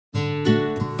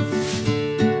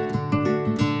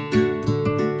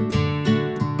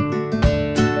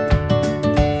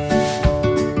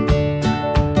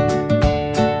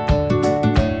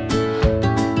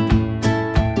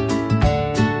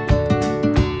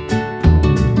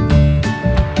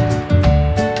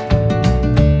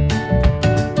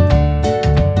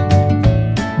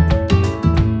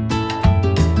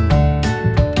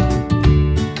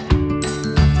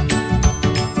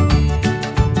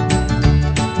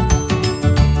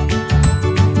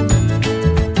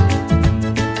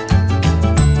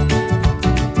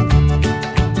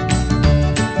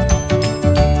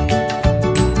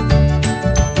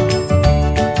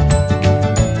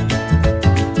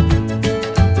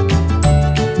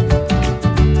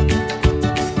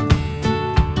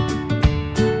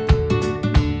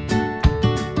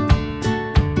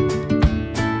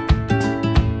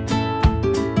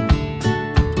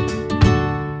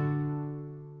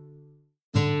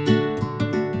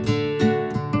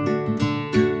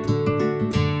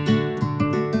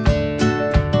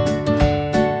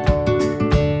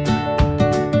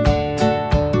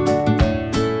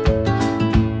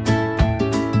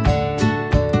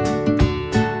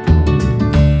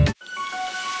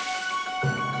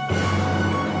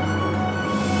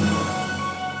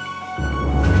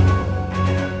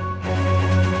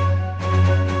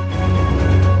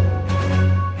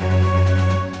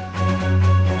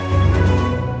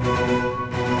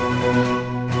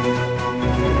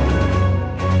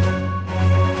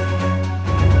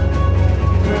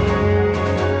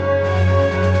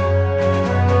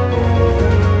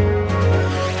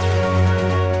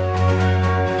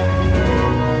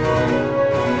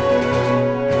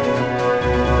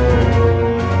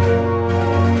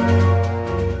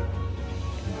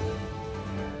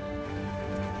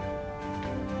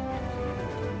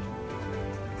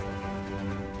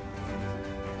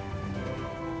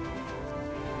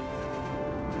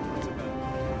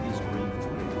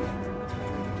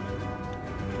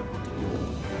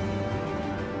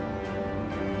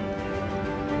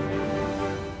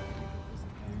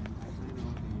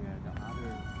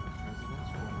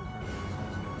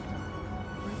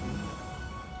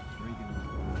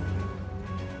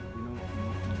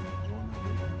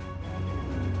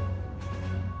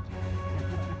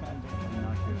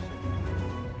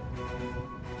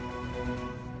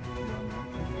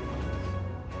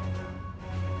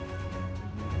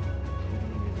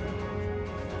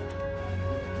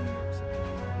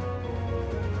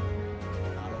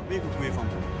国国防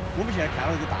部。我们现在看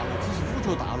到这个大楼，只是五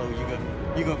角大楼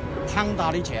一个庞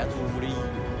大的建筑物的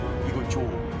一个角。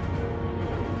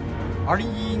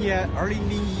2001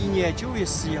年9月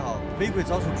11号，美国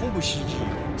遭受恐怖袭击，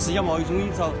世界贸易中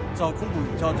心遭恐怖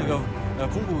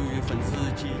分子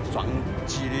撞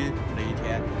击的那一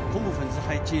天，恐怖分子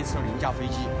还劫持了另一架飞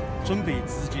机，准备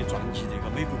直接撞击这个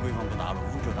美国国防部大楼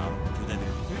五角大楼，就在这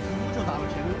个。所以五角大楼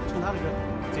现在我们从它这个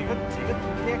点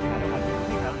看的话，就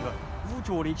可以看到这个五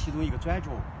角的其中一个转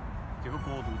角，这个角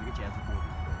度，这个建筑角度。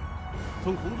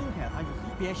从空中看，它就是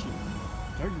一边形，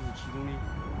这儿就是其中的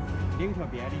两条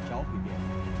边的交汇边，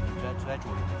转角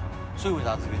的地方。所以为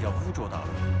啥这个叫五角大楼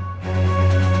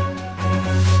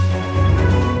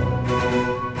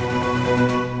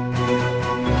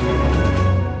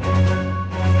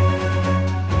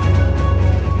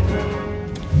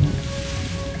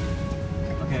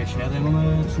？OK， 现在我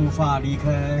们出发离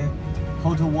开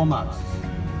Hotel Walmart，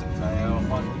 在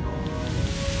华盛顿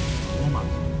Walmart，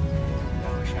 然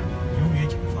后向纽约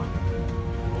进发。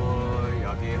我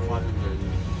要给华盛顿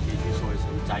地区说一声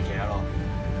再见了。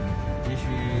也许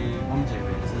我们这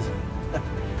辈子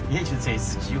也就这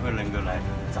次机会能够来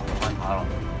召唤它了。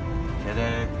现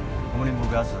在我们的目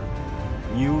标是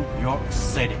New York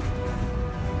City。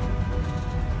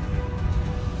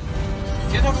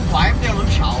这条路怪不得那么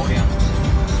漂亮。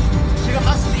这个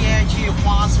它是连接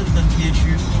华盛顿特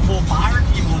区和巴尔的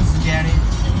摩之间的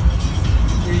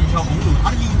一条公路，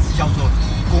它的名字叫做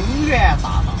公园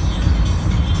大道。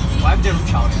怪不得那么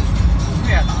漂亮，公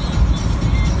园大道。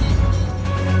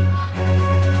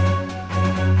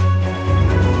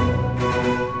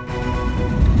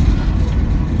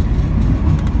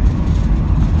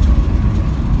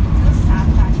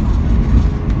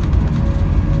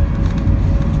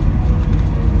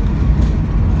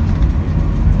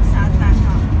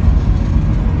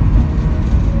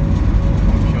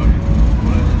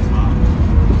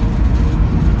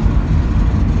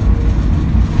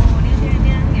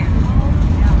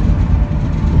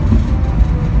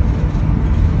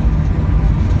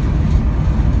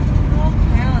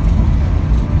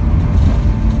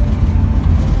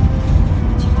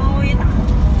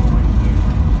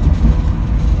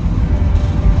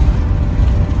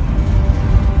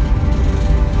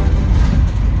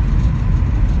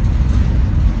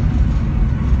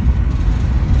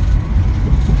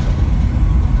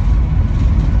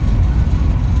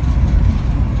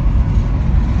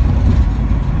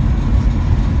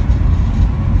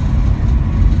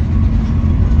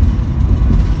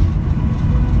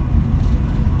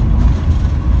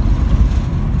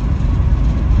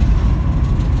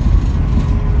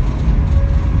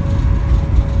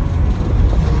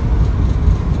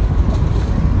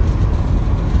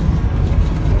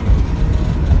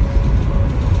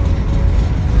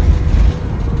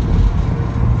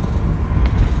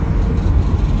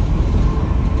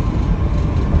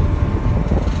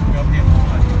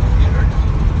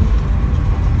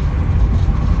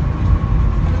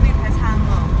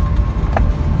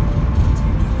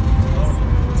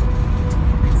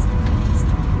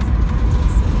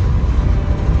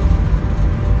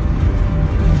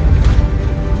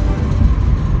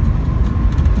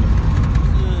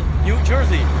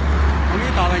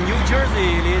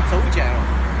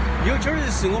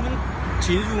是我们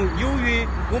进入纽约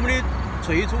我们的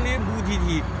最终的目的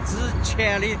地之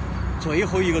前的最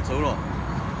后一个州了。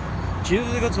进入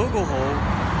这个州过后，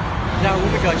然后我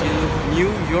们就要进入 New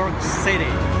York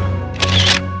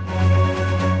City。